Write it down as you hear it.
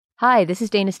Hi, this is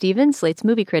Dana Stevens, Slate's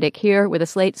movie critic, here with a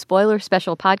Slate spoiler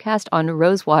special podcast on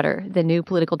Rosewater, the new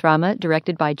political drama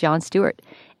directed by Jon Stewart.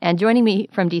 And joining me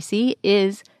from D.C.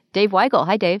 is Dave Weigel.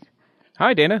 Hi, Dave.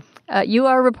 Hi, Dana. You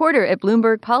are a reporter at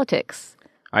Bloomberg Politics.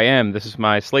 I am. This is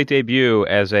my Slate debut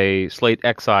as a Slate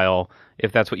exile,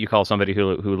 if that's what you call somebody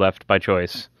who left by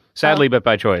choice. Sadly, but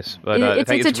by choice. But,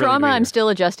 it's a really trauma I'm still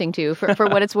adjusting to. For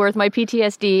what it's worth, my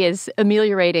PTSD is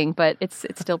ameliorating, but it's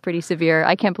still pretty severe.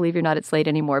 I can't believe you're not at Slate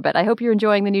anymore, but I hope you're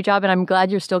enjoying the new job, and I'm glad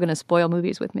you're still going to spoil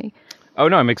movies with me. Oh,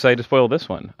 no, I'm excited to spoil this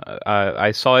one.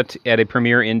 I saw it at a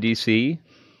premiere in D.C.,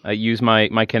 used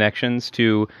my connections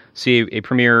to see a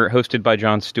premiere hosted by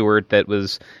Jon Stewart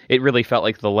it really felt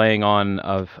like the laying on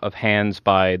of hands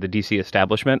by the DC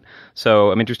establishment. So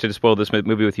I'm interested to spoil this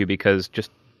movie with you because just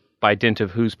by dint of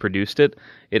who's produced it,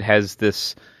 it has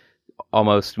this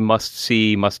almost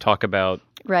must-see, must-talk-about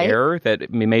air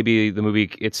that maybe the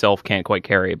movie itself can't quite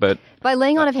carry. But by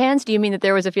laying on of hands, do you mean that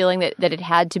there was a feeling that it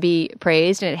had to be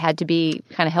praised and it had to be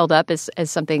kind of held up as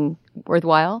something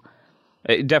worthwhile?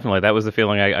 Definitely. That was the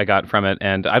feeling I got from it.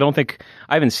 And I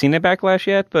haven't seen a backlash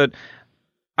yet, but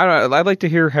I don't know. I'd like to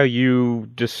hear how you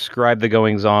describe the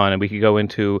goings-on, and we could go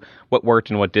into what worked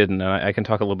and what didn't. And I can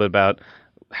talk a little bit about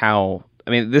how... I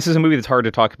mean, this is a movie that's hard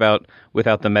to talk about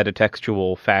without the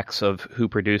metatextual facts of who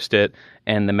produced it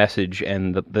and the message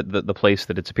and the place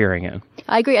that it's appearing in.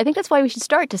 I agree. I think that's why we should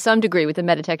start to some degree with the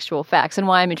metatextual facts and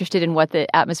why I'm interested in what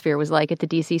the atmosphere was like at the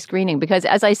DC screening. Because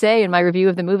as I say in my review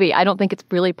of the movie, I don't think it's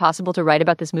really possible to write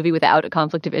about this movie without a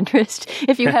conflict of interest.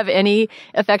 If you have any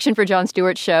affection for Jon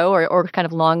Stewart's show or kind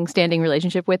of long-standing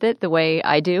relationship with it, the way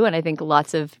I do, and I think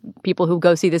lots of people who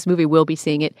go see this movie will be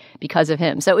seeing it because of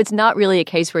him. So it's not really a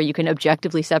case where you can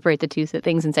objectively separate the two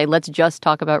things and say, let's just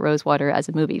talk about Rosewater as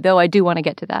a movie, though I do want to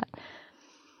get to that.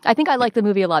 I think I like the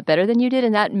movie a lot better than you did,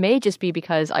 and that may just be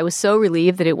because I was so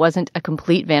relieved that it wasn't a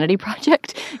complete vanity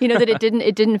project. You know, that it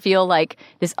didn't feel like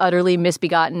this utterly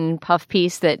misbegotten puff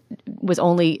piece that was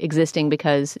only existing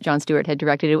because Jon Stewart had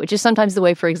directed it, which is sometimes the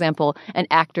way, for example, an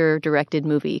actor-directed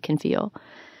movie can feel.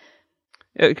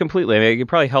 Completely. I mean, it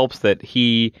probably helps that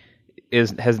he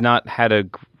has not had a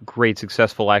great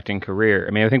successful acting career.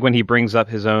 I mean, I think when he brings up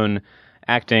his own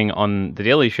acting on The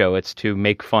Daily Show, it's to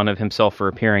make fun of himself for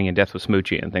appearing in Death with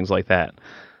Smoochy and things like that.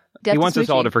 He wants us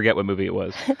all to forget what movie it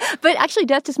was. But actually,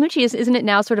 Death to Smoochy, isn't it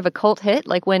now sort of a cult hit?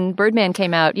 Like when Birdman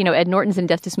came out, you know, Ed Norton's in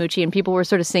Death to Smoochy, and people were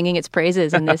sort of singing its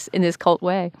praises in this cult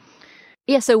way.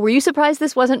 Yeah, so were you surprised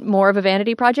this wasn't more of a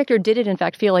vanity project, or did it in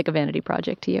fact feel like a vanity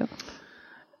project to you?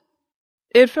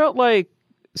 It felt like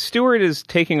Stewart is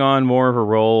taking on more of a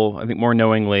role, I think more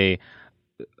knowingly,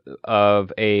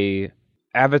 of a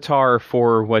avatar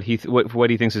for what he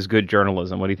thinks is good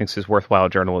journalism, what he thinks is worthwhile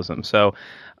journalism. So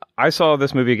I saw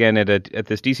this movie again at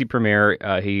this DC premiere.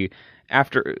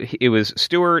 It was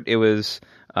Stewart, it was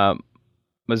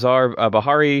Mazhar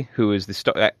Bahari, who is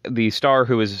the star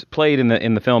who was played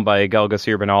in the film by Gal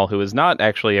Gassir Bernal, who is not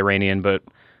actually Iranian, but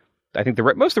I think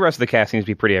most of the rest of the cast seems to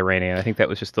be pretty Iranian. I think that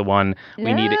was just the one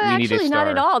we needed. Actually, not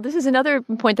at all. This is another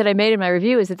point that I made in my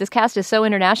review, is that this cast is so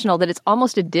international that it's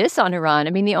almost a diss on Iran.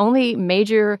 I mean, the only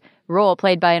major role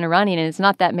played by an Iranian, and it's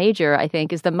not that major, I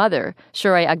think, is the mother,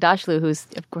 Shohreh Aghdashloo, who's,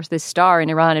 of course, this star in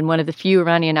Iran and one of the few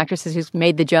Iranian actresses who's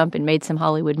made the jump and made some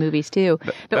Hollywood movies, too.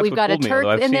 But we've got a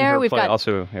Turk in there. We've got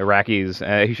also Iraqis.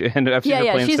 And I've seen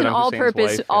her play she's an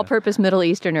all-purpose Middle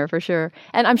Easterner, for sure.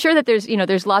 And I'm sure that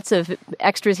there's lots of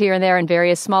extras here and there and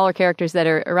various smaller characters that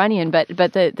are Iranian, but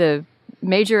the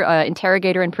major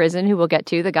interrogator in prison, who we'll get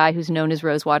to, the guy who's known as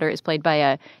Rosewater, is played by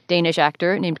a Danish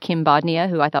actor named Kim Bodnia,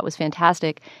 who I thought was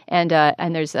fantastic. And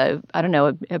there's a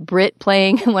Brit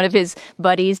playing one of his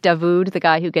buddies, Davoud, the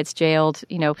guy who gets jailed,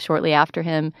 shortly after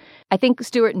him. I think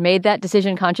Stewart made that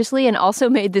decision consciously, and also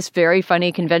made this very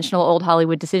funny, conventional old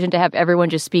Hollywood decision to have everyone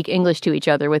just speak English to each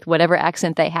other with whatever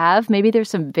accent they have. Maybe there's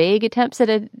some vague attempts at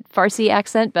a Farsi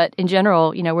accent, but in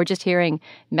general, we're just hearing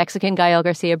Mexican Gael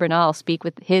Garcia Bernal speak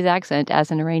with his accent as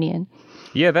an Iranian.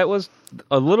 Yeah, that was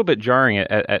a little bit jarring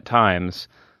at times,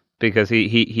 because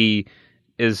he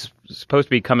is supposed to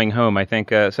be coming home, I think.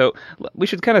 So we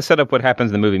should kind of set up what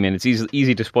happens in the movie. I mean, it's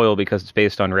easy to spoil because it's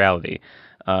based on reality.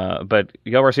 But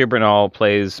Gael Garcia Bernal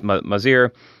plays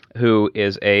Mazhar, who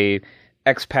is a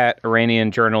expat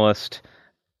Iranian journalist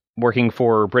working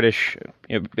for a British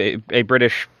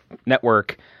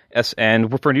network, and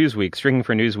for Newsweek, stringing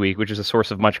for Newsweek, which is a source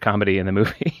of much comedy in the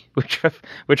movie,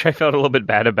 which I felt a little bit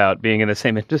bad about, being in the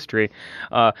same industry.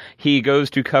 He goes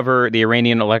to cover the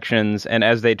Iranian elections, and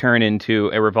as they turn into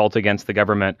a revolt against the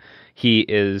government, he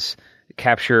is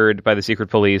captured by the secret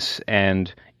police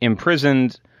and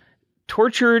imprisoned,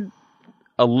 tortured,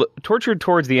 tortured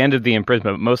towards the end of the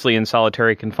imprisonment, mostly in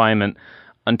solitary confinement,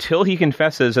 until he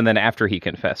confesses, and then after he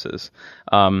confesses.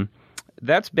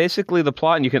 That's basically the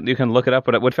plot, and you can look it up.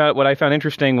 What I found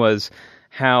interesting was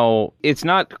how it's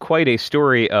not quite a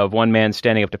story of one man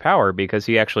standing up to power, because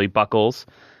he actually buckles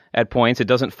at points. It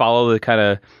doesn't follow the kind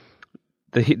of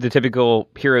the typical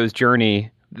hero's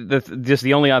journey. Just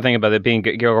the only odd thing about it being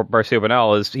Gael Garcia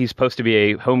Bernal is he's supposed to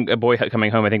be a boy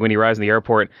coming home. I think when he arrives in the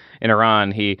airport in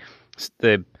Iran,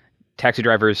 the taxi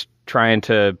driver's trying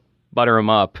to butter him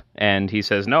up, and he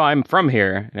says, "No, I'm from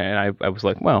here." And I was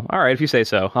like, "Well, all right, if you say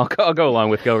so, I'll go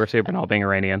along with Gael Garcia Bernal being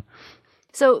Iranian."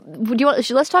 So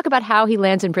let's talk about how he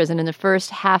lands in prison in the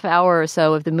first half hour or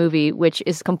so of the movie, which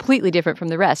is completely different from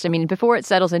the rest. I mean, before it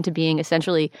settles into being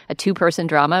essentially a two-person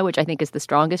drama, which I think is the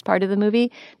strongest part of the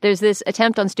movie, there's this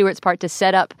attempt on Stewart's part to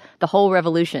set up the whole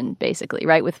revolution, basically,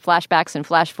 right, with flashbacks and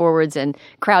flash forwards and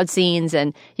crowd scenes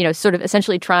and, sort of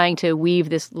essentially trying to weave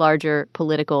this larger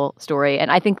political story.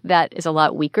 And I think that is a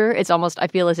lot weaker. It's almost, I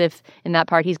feel as if in that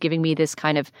part he's giving me this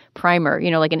kind of primer,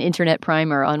 like an internet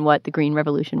primer on what the Green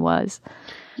Revolution was.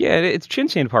 Yeah, it's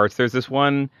chintzy in parts. There's this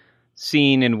one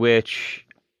scene in which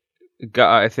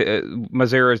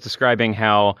Mazera is describing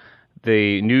how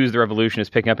the news of the revolution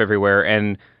is picking up everywhere,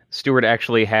 and Stewart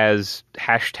actually has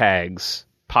hashtags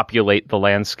populate the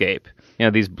landscape.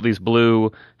 These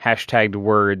blue hashtagged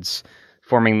words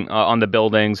forming on the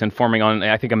buildings and forming on,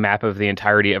 I think, a map of the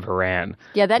entirety of Iran.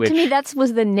 Yeah, to me, that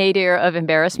was the nadir of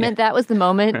embarrassment. Yeah. That was the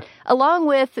moment, along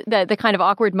with the kind of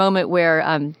awkward moment where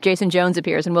Jason Jones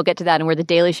appears, and we'll get to that, and where The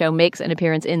Daily Show makes an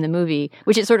appearance in the movie,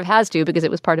 which it sort of has to because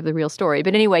it was part of the real story.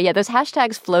 But anyway, yeah, those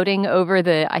hashtags floating over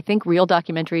the, I think, real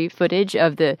documentary footage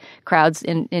of the crowds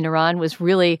in Iran was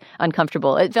really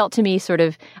uncomfortable. It felt to me sort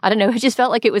of, I don't know, it just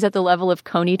felt like it was at the level of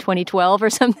Kony 2012 or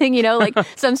something, like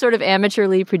some sort of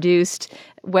amateurly produced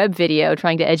web video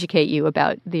trying to educate you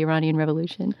about the Iranian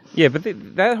Revolution. Yeah, but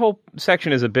that whole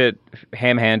section is a bit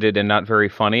ham-handed and not very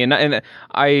funny. And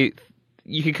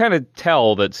you can kind of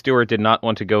tell that Stewart did not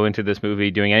want to go into this movie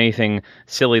doing anything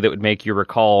silly that would make you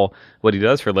recall what he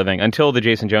does for a living until the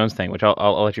Jason Jones thing, which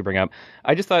I'll let you bring up.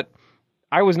 I just thought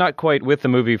I was not quite with the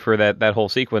movie for that whole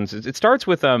sequence. It starts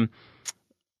with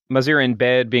Mazera in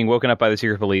bed being woken up by the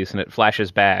secret police, and it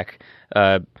flashes back.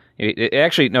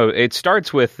 It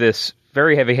starts with this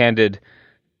very heavy-handed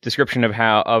description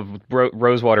of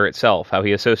Rosewater itself, how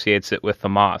he associates it with the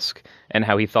mosque, and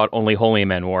how he thought only holy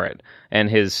men wore it. And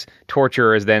his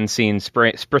torturer is then seen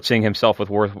spritzing himself with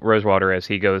rosewater as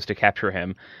he goes to capture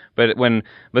him. But when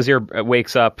Mazera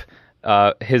wakes up,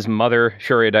 his mother,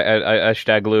 Shuri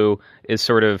Ashtaglu, is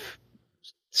sort of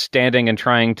standing and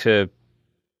trying to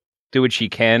do what she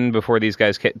can before these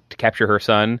guys capture her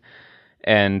son.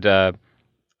 And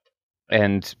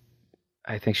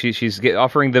I think she's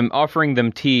offering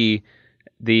them tea.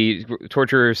 The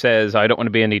torturer says, "I don't want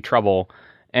to be in any trouble,"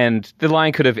 and the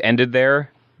line could have ended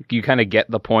there. You kind of get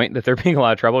the point that they're being a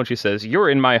lot of trouble, and she says, "You're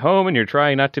in my home, and you're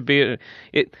trying not to be."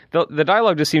 The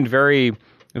dialogue just seemed very,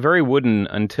 very wooden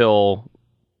until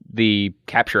the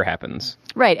capture happens.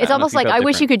 Right. It's almost like I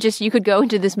wish you could go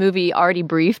into this movie already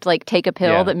briefed, like take a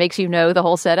pill that makes you know the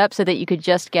whole setup so that you could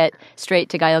just get straight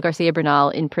to Gael Garcia Bernal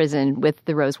in prison with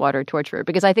the Rosewater torturer.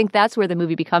 Because I think that's where the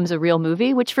movie becomes a real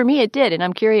movie, which for me it did. And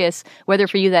I'm curious whether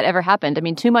for you that ever happened. I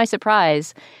mean, to my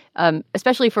surprise,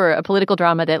 especially for a political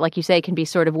drama that, like you say, can be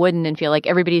sort of wooden and feel like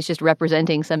everybody's just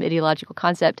representing some ideological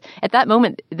concept. At that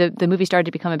moment, the movie started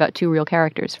to become about two real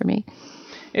characters for me.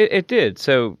 It did.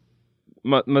 So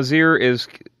Mazera is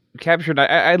captured.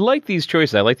 I like these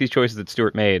choices. I like these choices that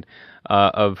Stewart made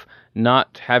of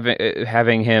not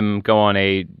having him go on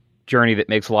a journey that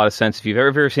makes a lot of sense. If you've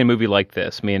ever seen a movie like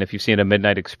this, I mean, if you've seen a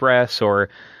Midnight Express or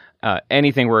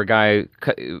anything where a guy,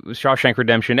 Shawshank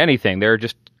Redemption, anything, there are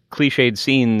just cliched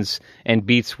scenes and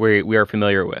beats where we are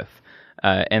familiar with,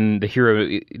 and the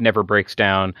hero never breaks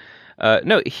down.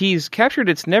 No, he's captured.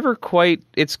 It's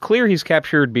clear he's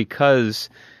captured because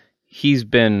he's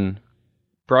been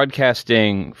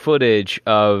broadcasting footage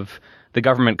of the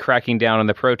government cracking down on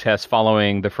the protests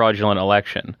following the fraudulent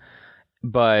election.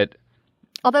 But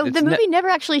although the movie never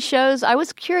actually shows, I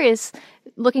was curious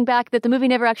looking back that the movie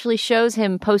never actually shows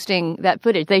him posting that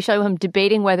footage. They show him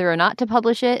debating whether or not to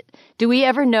publish it. Do we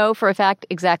ever know for a fact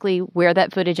exactly where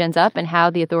that footage ends up and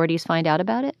how the authorities find out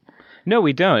about it? No,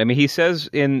 we don't. I mean, he says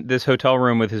in this hotel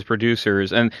room with his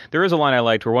producers, and there is a line I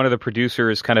liked where one of the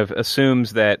producers kind of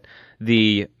assumes that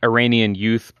the Iranian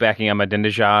youth backing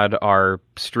Ahmadinejad are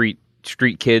street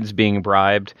kids being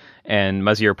bribed, and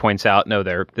Mazera points out, no,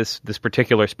 this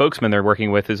particular spokesman they're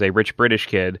working with is a rich British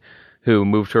kid who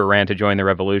moved to Iran to join the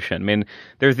revolution. I mean,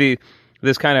 there's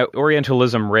this kind of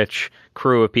Orientalism-rich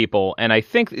crew of people. And I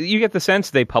think you get the sense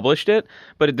they published it,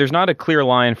 but there's not a clear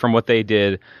line from what they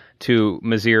did to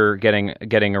Mazir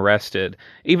getting arrested.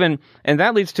 And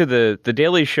that leads to the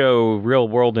Daily Show Real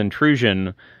World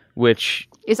Intrusion, which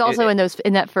is also in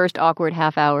that first awkward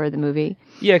half hour of the movie.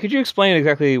 Yeah, could you explain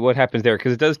exactly what happens there?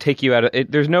 Because it does take you out of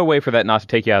it. There's no way for that not to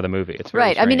take you out of the movie. It's very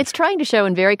right. strange. I mean, it's trying to show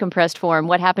in very compressed form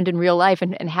what happened in real life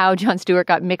and how Jon Stewart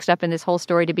got mixed up in this whole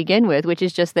story to begin with, which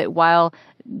is just that while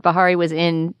Bahari was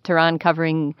in Tehran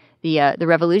covering the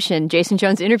revolution, Jason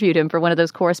Jones interviewed him for one of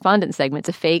those correspondence segments,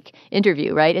 a fake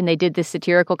interview, right? And they did this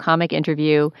satirical comic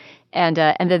interview, and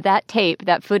that tape,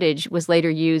 that footage, was later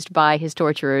used by his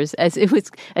torturers as it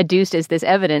was adduced as this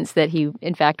evidence that he,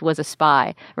 in fact, was a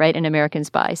spy, right, an American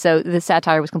spy. So the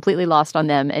satire was completely lost on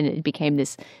them, and it became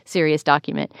this serious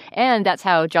document. And that's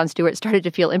how Jon Stewart started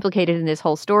to feel implicated in this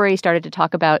whole story, started to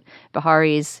talk about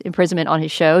Bahari's imprisonment on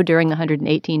his show during the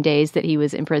 118 days that he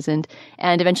was imprisoned,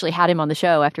 and eventually had him on the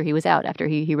show after he was out, after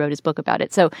he wrote his book about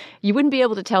it. So you wouldn't be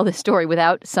able to tell this story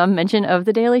without some mention of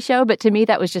The Daily Show, but to me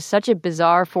that was just such a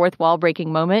bizarre fourth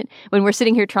wall-breaking moment when we're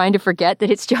sitting here trying to forget that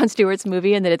it's Jon Stewart's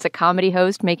movie and that it's a comedy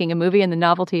host making a movie and the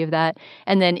novelty of that.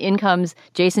 And then in comes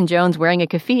Jason Jones wearing a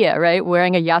keffiyeh, right,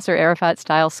 wearing a Yasser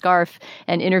Arafat-style scarf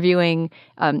and interviewing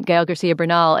Gael Garcia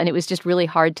Bernal, and it was just really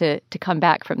hard to come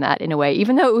back from that in a way.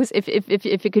 Even though it was, if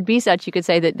it could be such, you could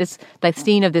say that the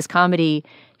scene of this comedy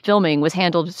filming was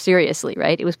handled seriously,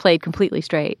 right? It was played completely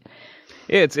straight.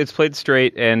 Yeah, it's played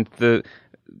straight, and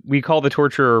we call the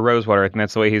torturer Rosewater. I think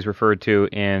that's the way he's referred to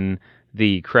in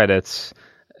the credits.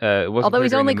 Although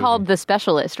he's only called the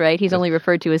specialist, right? He's only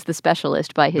referred to as the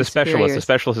specialist by his superiors. The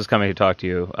specialist is coming to talk to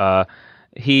you.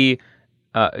 He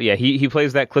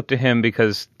plays that clip to him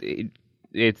because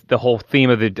it's the whole theme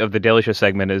of the Daily Show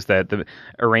segment is that the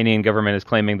Iranian government is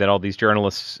claiming that all these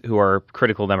journalists who are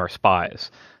critical of them are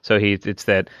spies. So he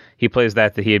plays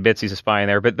that he admits he's a spy in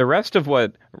there. But the rest of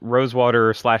what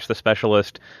Rosewater / the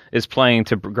specialist is playing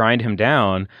to grind him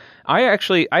down, I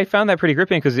found that pretty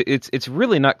gripping because it's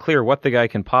really not clear what the guy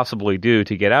can possibly do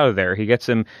to get out of there. He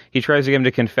tries to get him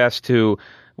to confess to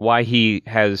why he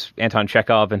has Anton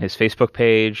Chekhov in his Facebook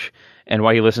page and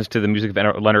why he listens to the music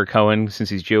of Leonard Cohen since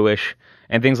he's Jewish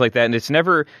and things like that. And it's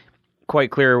never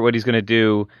quite clear what he's going to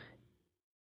do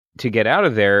to get out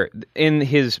of there. In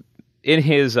his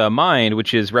mind,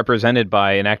 which is represented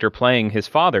by an actor playing his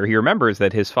father, he remembers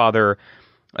that his father,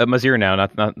 Mazir now,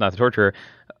 not the torturer,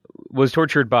 was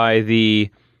tortured by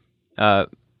the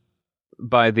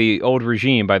old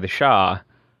regime, by the Shah,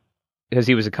 because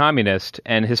he was a communist,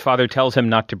 and his father tells him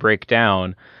not to break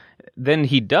down. Then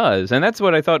he does, and that's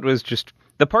what I thought was just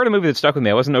the part of the movie that stuck with me.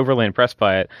 I wasn't overly impressed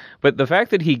by it, but the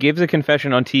fact that he gives a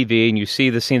confession on TV, and you see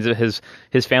the scenes of his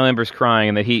family members crying,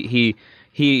 and that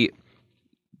he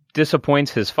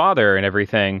disappoints his father and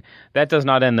everything, that does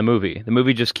not end the movie. The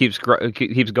movie just keeps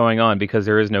going on because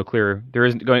there is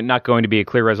not going to be a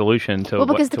clear resolution to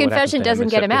because the confession doesn't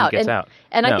get him out. And no.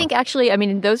 I think actually, I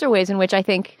mean, those are ways in which I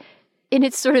think, in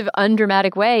its sort of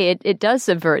undramatic way, it does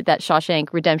subvert that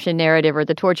Shawshank Redemption narrative or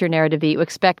the torture narrative that you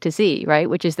expect to see, right?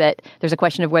 Which is that there's a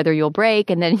question of whether you'll break,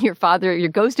 and then your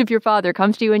ghost of your father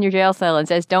comes to you in your jail cell and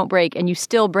says, don't break, and you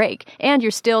still break, and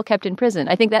you're still kept in prison.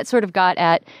 I think that sort of got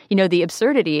at, the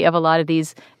absurdity of a lot of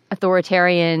these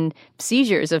authoritarian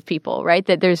seizures of people, right?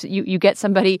 That there's you get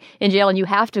somebody in jail and you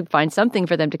have to find something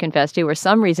for them to confess to or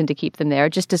some reason to keep them there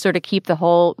just to sort of keep the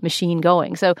whole machine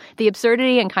going. So the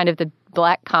absurdity and kind of the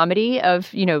black comedy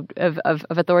of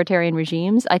authoritarian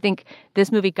regimes, I think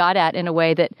this movie got at in a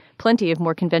way that plenty of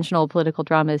more conventional political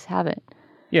dramas haven't.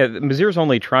 Yeah, Mazir's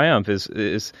only triumph is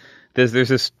there's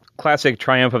this classic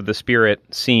triumph of the spirit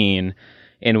scene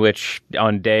in which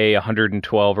on day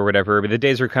 112 or whatever, the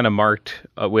days are kind of marked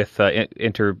with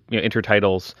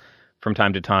intertitles from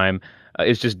time to time,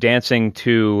 is just dancing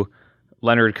to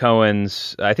Leonard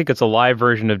Cohen's, I think it's a live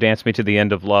version of Dance Me to the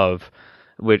End of Love,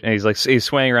 and he's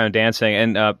swaying around dancing.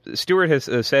 And Stewart has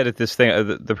said at this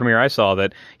thing, the premiere I saw,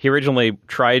 that he originally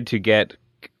tried to get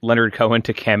Leonard Cohen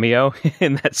to cameo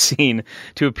in that scene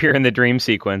to appear in the dream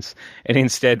sequence, and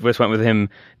instead just went with him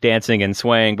dancing and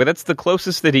swaying. But that's the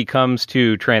closest that he comes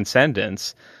to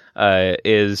transcendence,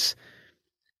 is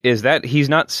that he's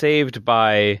not saved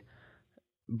by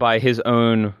his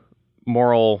own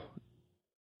moral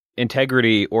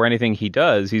integrity or anything he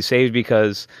does. He's saved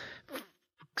because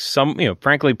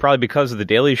frankly, probably because of the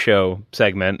Daily Show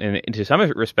segment, and to some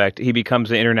respect, he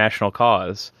becomes an international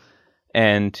cause.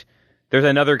 And there's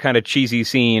another kind of cheesy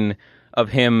scene of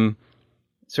him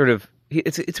sort of,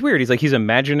 it's weird. He's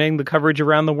imagining the coverage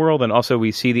around the world, and also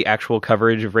we see the actual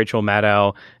coverage of Rachel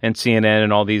Maddow and CNN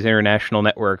and all these international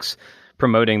networks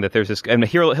promoting that there's this, and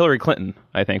Hillary Clinton,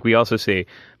 I think we also see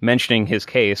mentioning his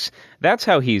case. That's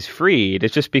how he's freed.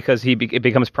 It's just because it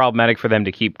becomes problematic for them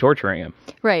to keep torturing him.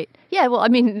 Right. Yeah, well, I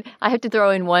mean, I have to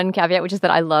throw in one caveat, which is that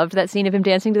I loved that scene of him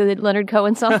dancing to the Leonard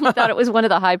Cohen song. I thought it was one of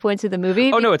the high points of the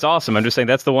movie. Oh, no, it's awesome. I'm just saying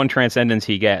that's the one transcendence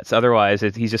he gets. Otherwise,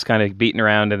 he's just kind of beating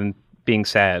around and being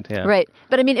sad. Yeah. Right.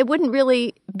 But I mean, it wouldn't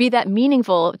really be that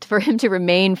meaningful for him to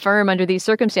remain firm under these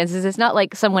circumstances. It's not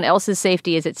like someone else's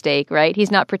safety is at stake, right?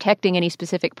 He's not protecting any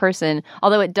specific person.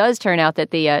 Although it does turn out that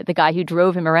the guy who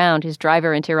drove him around, his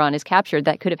driver in Tehran, is captured.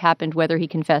 That could have happened whether he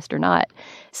confessed or not.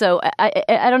 So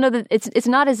I don't know that it's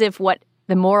not as if what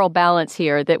the moral balance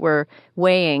here that we're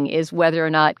weighing is whether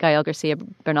or not Gael Garcia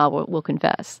Bernal will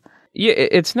confess. Yeah,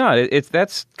 it's not.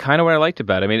 That's kind of what I liked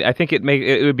about it. I mean, I think it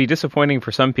would be disappointing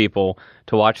for some people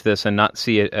to watch this and not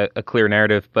see a clear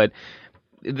narrative. But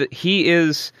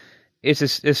it's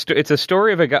a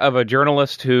story of a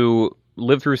journalist who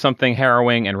lived through something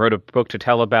harrowing and wrote a book to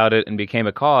tell about it and became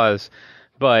a cause.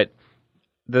 But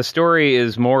the story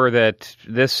is more that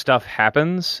this stuff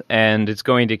happens and it's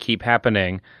going to keep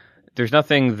happening. There's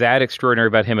nothing that extraordinary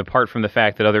about him apart from the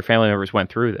fact that other family members went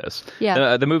through this.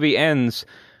 Yeah. The movie ends.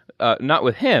 Not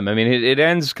with him. I mean, it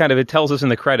ends kind of, it tells us in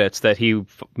the credits that he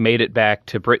made it back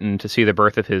to Britain to see the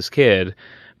birth of his kid,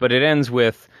 but it ends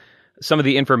with some of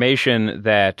the information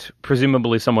that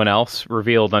presumably someone else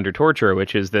revealed under torture,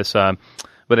 which is this, what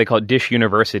they call Dish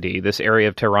University, this area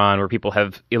of Tehran where people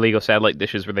have illegal satellite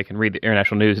dishes where they can read the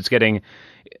international news.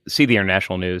 See the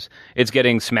international news. It's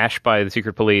getting smashed by the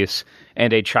secret police,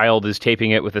 and a child is taping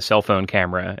it with a cell phone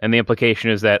camera. And the implication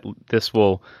is that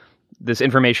this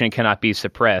information cannot be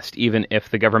suppressed, even if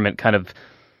the government kind of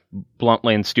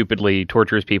bluntly and stupidly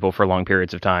tortures people for long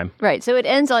periods of time. Right. So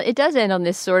it does end on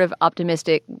this sort of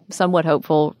optimistic, somewhat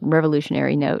hopeful,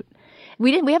 revolutionary note.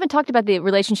 We haven't talked about the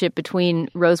relationship between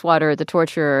Rosewater, the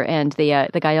torturer, and the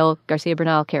Gael Garcia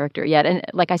Bernal character yet. And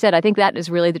like I said, I think that is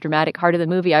really the dramatic heart of the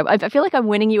movie. I feel like I'm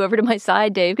winning you over to my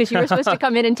side, Dave, because you were supposed to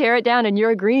come in and tear it down, and you're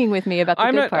agreeing with me about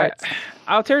the good parts.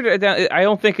 I'll tear it down. I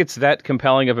don't think it's that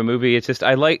compelling of a movie. It's just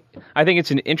I think it's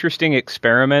an interesting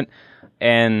experiment,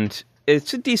 and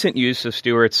it's a decent use of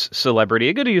Stewart's celebrity,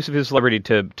 a good use of his celebrity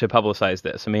to publicize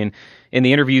this. I mean, in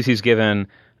the interviews he's given.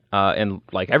 And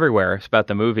like everywhere about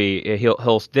the movie,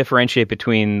 he'll differentiate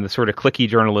between the sort of cliquey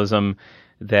journalism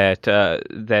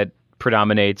that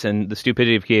predominates and the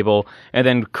stupidity of cable, and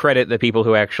then credit the people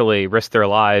who actually risk their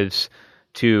lives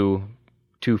to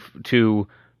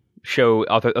show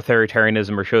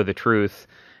authoritarianism or show the truth.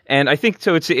 And I think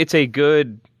so. It's a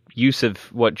good use of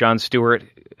what Jon Stewart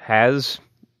has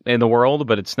in the world,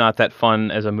 but it's not that fun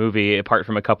as a movie apart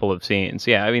from a couple of scenes.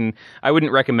 Yeah, I mean, I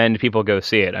wouldn't recommend people go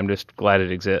see it. I'm just glad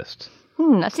it exists.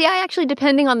 See, I actually,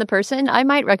 depending on the person, I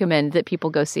might recommend that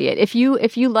people go see it. If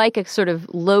you like a sort of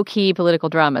low-key political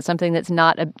drama, something that's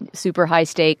not a super high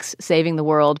stakes saving the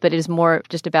world, but is more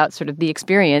just about sort of the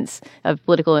experience of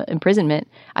political imprisonment,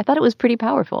 I thought it was pretty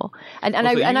powerful. And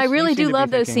I really do love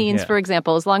those scenes, for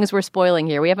example, as long as we're spoiling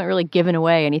here. We haven't really given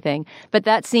away anything. But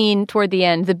that scene toward the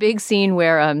end, the big scene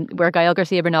where Gael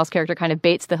Garcia Bernal's character kind of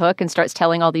baits the hook and starts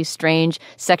telling all these strange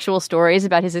sexual stories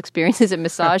about his experiences at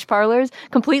massage parlors,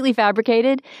 completely fabricated,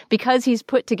 because he's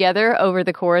put together over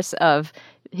the course of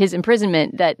his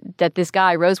imprisonment that this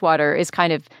guy, Rosewater, is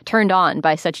kind of turned on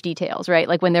by such details, right?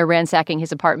 Like when they're ransacking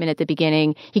his apartment at the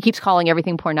beginning, he keeps calling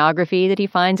everything pornography that he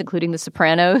finds, including The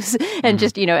Sopranos, and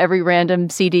just, every random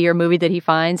CD or movie that he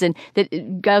finds. And that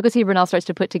Gael Garcia Bernal starts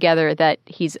to put together that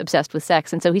he's obsessed with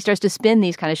sex. And so he starts to spin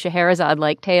these kind of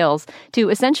Scheherazade-like tales to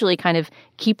essentially kind of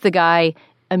keep the guy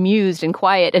amused and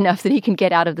quiet enough that he can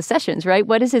get out of the sessions, right?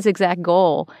 What is his exact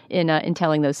goal in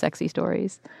telling those sexy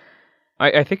stories?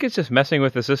 I think it's just messing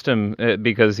with the system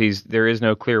because there is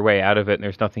no clear way out of it, and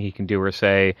there's nothing he can do or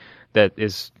say that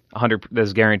is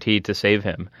guaranteed to save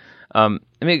him. I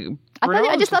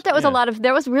just thought that was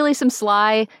there was really some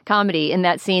sly comedy in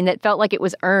that scene that felt like it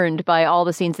was earned by all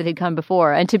the scenes that had come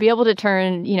before. And to be able to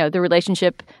turn, the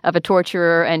relationship of a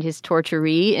torturer and his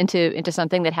torturee into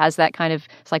something that has that kind of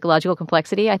psychological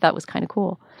complexity, I thought was kind of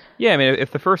cool. Yeah, I mean,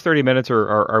 if the first 30 minutes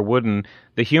are wooden,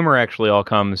 the humor actually all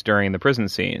comes during the prison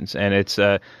scenes. And it's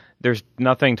there's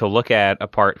nothing to look at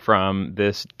apart from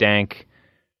this dank,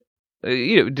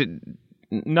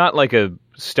 not like a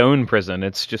stone prison.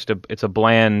 It's just it's a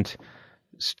bland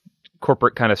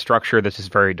corporate kind of structure that's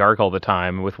just very dark all the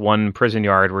time, with one prison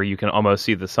yard where you can almost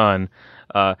see the sun.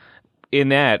 In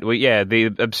that,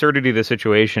 the absurdity of the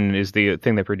situation is the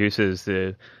thing that produces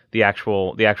the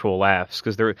actual laughs,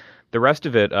 because the rest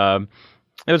of it.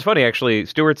 It was funny actually.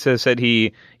 Stewart said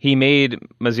he made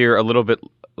Mazir a little bit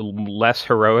less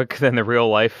heroic than the real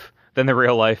life than the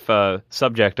real life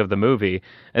subject of the movie.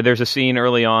 And there's a scene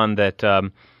early on that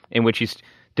in which he's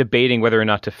debating whether or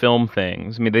not to film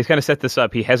things. I mean, they kind of set this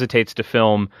up. He hesitates to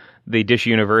film the Dish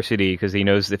University because he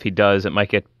knows if he does, it might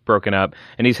get broken up.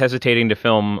 And he's hesitating to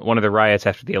film one of the riots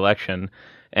after the election.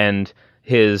 And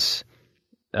his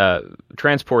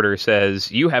transporter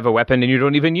says, "You have a weapon and you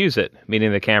don't even use it,"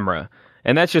 meaning the camera.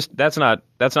 And that's not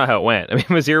how it went. I mean,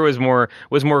 Mazir was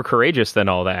more courageous than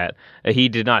all that. He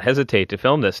did not hesitate to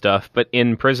film this stuff, but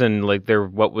in prison,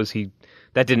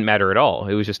 that didn't matter at all.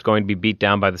 It was just going to be beat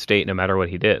down by the state no matter what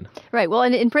he did. Right. Well,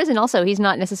 and in prison also, he's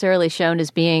not necessarily shown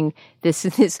as being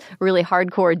this really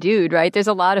hardcore dude, right? There's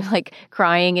a lot of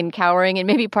crying and cowering, and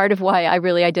maybe part of why I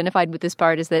really identified with this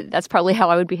part is that's probably how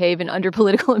I would behave under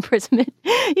political imprisonment.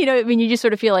 I mean, you just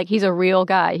sort of feel like he's a real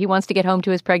guy. He wants to get home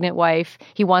to his pregnant wife.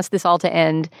 He wants this all to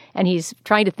end, and he's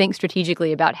trying to think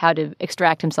strategically about how to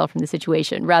extract himself from the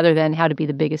situation rather than how to be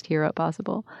the biggest hero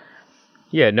possible.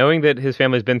 Yeah, knowing that his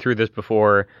family's been through this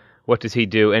before, what does he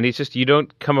do? And you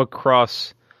don't come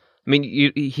across... I mean,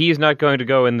 he is not going to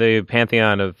go in the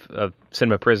pantheon of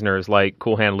cinema prisoners like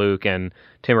Cool Hand Luke and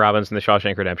Tim Robbins in The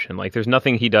Shawshank Redemption. There's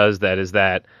nothing he does that is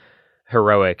that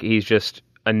heroic. He's just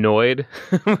annoyed.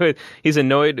 He's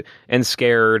annoyed and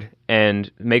scared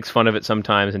and makes fun of it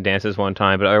sometimes and dances one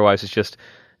time, but otherwise it's just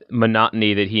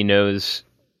monotony that he knows...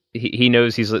 He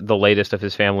knows he's the latest of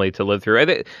his family to live through.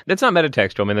 That's not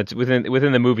metatextual. I mean, that's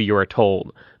within the movie. You are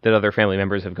told that other family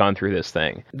members have gone through this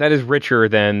thing. That is richer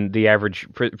than the average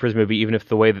prison movie, even if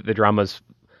the way that the drama's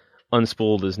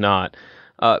unspooled is not.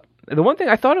 The one thing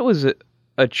I thought it was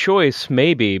a choice,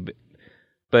 maybe,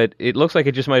 but it looks like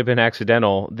it just might have been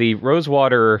accidental. The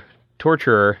Rosewater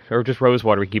torturer, or just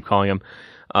Rosewater, we keep calling him,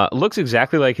 looks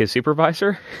exactly like his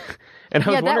supervisor. And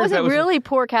that was a really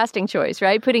poor casting choice,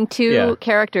 right? Putting two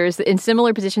characters in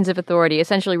similar positions of authority,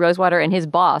 essentially Rosewater and his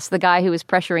boss, the guy who was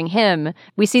pressuring him.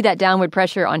 We see that downward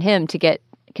pressure on him to get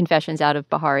confessions out of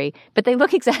Bahari, but they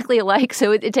look exactly alike.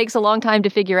 So it takes a long time to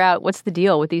figure out what's the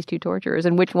deal with these two torturers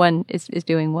and which one is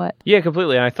doing what. Yeah,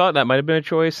 completely. And I thought that might have been a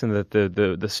choice, and that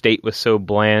the state was so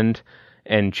bland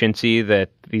and chintzy that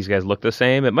these guys look the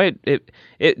same.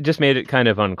 It just made it kind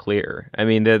of unclear. I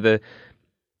mean,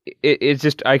 it's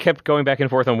just, I kept going back and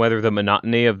forth on whether the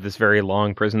monotony of this very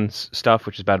long prison stuff,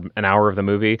 which is about an hour of the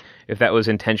movie, if that was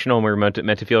intentional and we were meant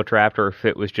to feel trapped, or if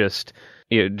it was just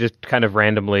kind of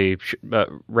randomly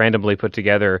put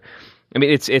together. I mean,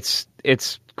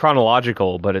 it's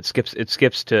chronological, but it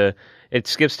skips to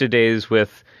days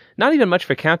with not even much of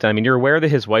a countdown. I mean, you're aware that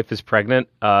his wife is pregnant.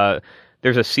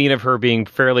 There's a scene of her being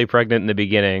fairly pregnant in the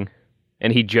beginning,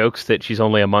 and he jokes that she's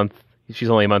only a month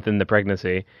in the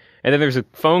pregnancy. And then there's a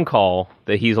phone call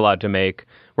that he's allowed to make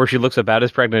where she looks about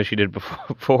as pregnant as she did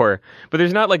before. But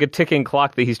there's not a ticking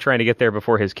clock that he's trying to get there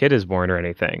before his kid is born or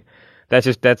anything. That's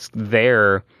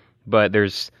there, but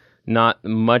there's not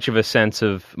much of a sense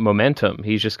of momentum.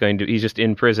 He's just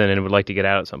in prison and would like to get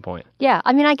out at some point. Yeah,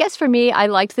 I mean, I guess for me, I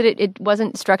liked that it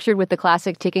wasn't structured with the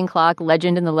classic ticking clock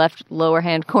legend in the left lower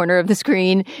hand corner of the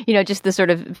screen, just the sort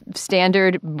of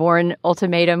standard Bourne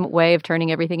ultimatum way of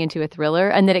turning everything into a thriller,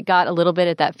 and that it got a little bit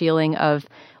at that feeling of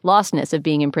lostness of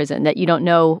being in prison, that you don't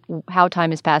know how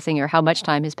time is passing or how much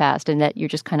time has passed, and that you're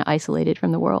just kind of isolated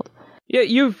from the world. Yeah,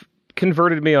 you've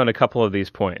converted me on a couple of these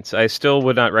points. I still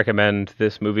would not recommend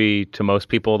this movie to most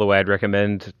people the way I'd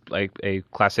recommend a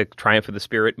classic Triumph of the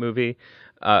Spirit movie.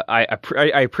 I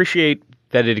appreciate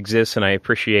that it exists, and I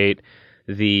appreciate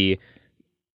the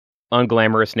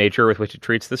unglamorous nature with which it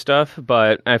treats the stuff,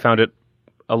 but I found it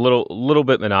a little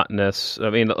bit monotonous. I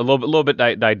mean, a little bit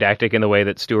didactic in the way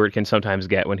that Stewart can sometimes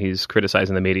get when he's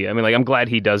criticizing the media. I mean, I'm glad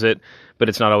he does it, but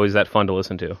it's not always that fun to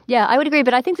listen to. Yeah, I would agree,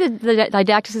 but I think that the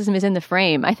didacticism is in the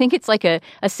frame. I think it's like a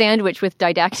sandwich with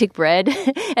didactic bread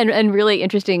and really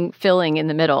interesting filling in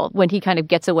the middle when he kind of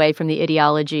gets away from the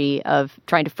ideology of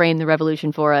trying to frame the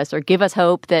revolution for us or give us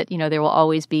hope that, there will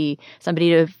always be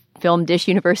somebody to film Dish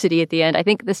University at the end. I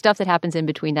think the stuff that happens in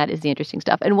between that is the interesting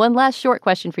stuff. And one last short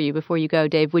question for you before you go,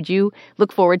 Dave. Would you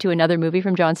look forward to another movie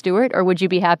from Jon Stewart, or would you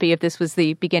be happy if this was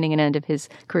the beginning and end of his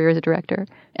career as a director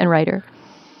and writer?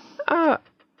 I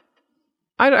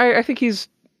think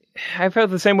I felt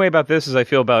the same way about this as I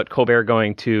feel about Colbert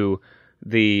going to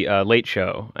the Late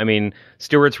Show. I mean,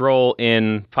 Stewart's role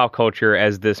in pop culture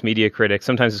as this media critic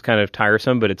sometimes is kind of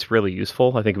tiresome, but it's really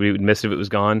useful. I think we would miss it if it was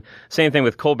gone. Same thing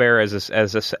with Colbert as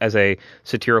a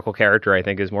satirical character. I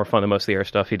think is more fun than most of the other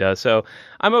stuff he does. So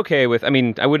I'm okay with. I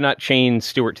mean, I would not chain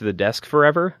Stewart to the desk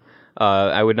forever.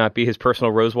 I would not be his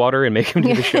personal Rosewater and make him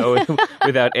do the show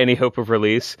without any hope of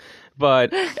release.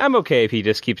 But I'm okay if he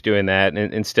just keeps doing that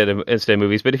instead of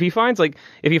movies. But if he finds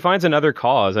another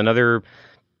cause, another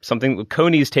something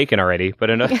Coney's taken already, but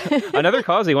another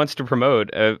cause he wants to promote.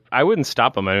 I wouldn't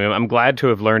stop him. I mean, I'm glad to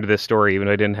have learned this story, even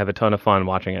though I didn't have a ton of fun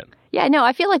watching it. Yeah, no,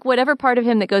 I feel like whatever part of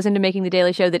him that goes into making The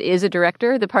Daily Show that is a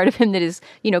director, the part of him that is,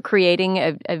 creating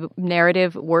a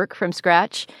narrative work from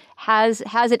scratch, has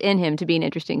it in him to be an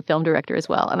interesting film director as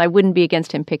well. And I wouldn't be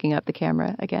against him picking up the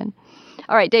camera again.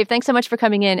 All right, Dave, thanks so much for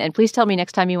coming in. And please tell me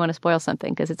next time you want to spoil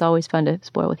something, because it's always fun to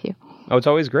spoil with you. Oh, it's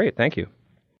always great. Thank you.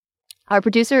 Our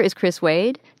producer is Chris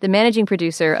Wade. The managing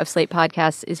producer of Slate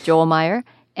Podcasts is Joel Meyer.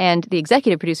 And the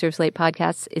executive producer of Slate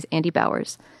Podcasts is Andy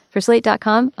Bowers. For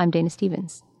Slate.com, I'm Dana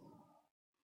Stevens.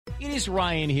 It is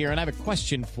Ryan here, and I have a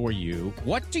question for you.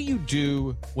 What do you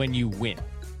do when you win?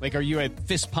 Like, are you a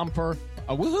fist pumper,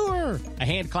 a woohooer, a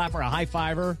hand clapper, a high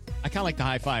fiver? I kind of like the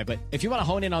high five, but if you want to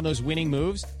hone in on those winning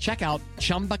moves, check out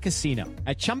Chumba Casino.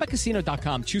 At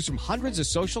ChumbaCasino.com, choose from hundreds of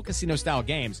social casino-style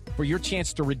games for your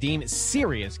chance to redeem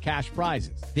serious cash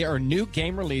prizes. There are new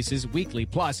game releases weekly,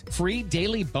 plus free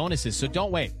daily bonuses, so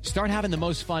don't wait. Start having the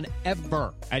most fun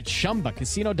ever at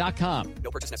ChumbaCasino.com.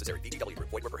 No purchase necessary. VGW Group.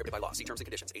 Void where prohibited by law. See terms and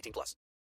conditions. 18+.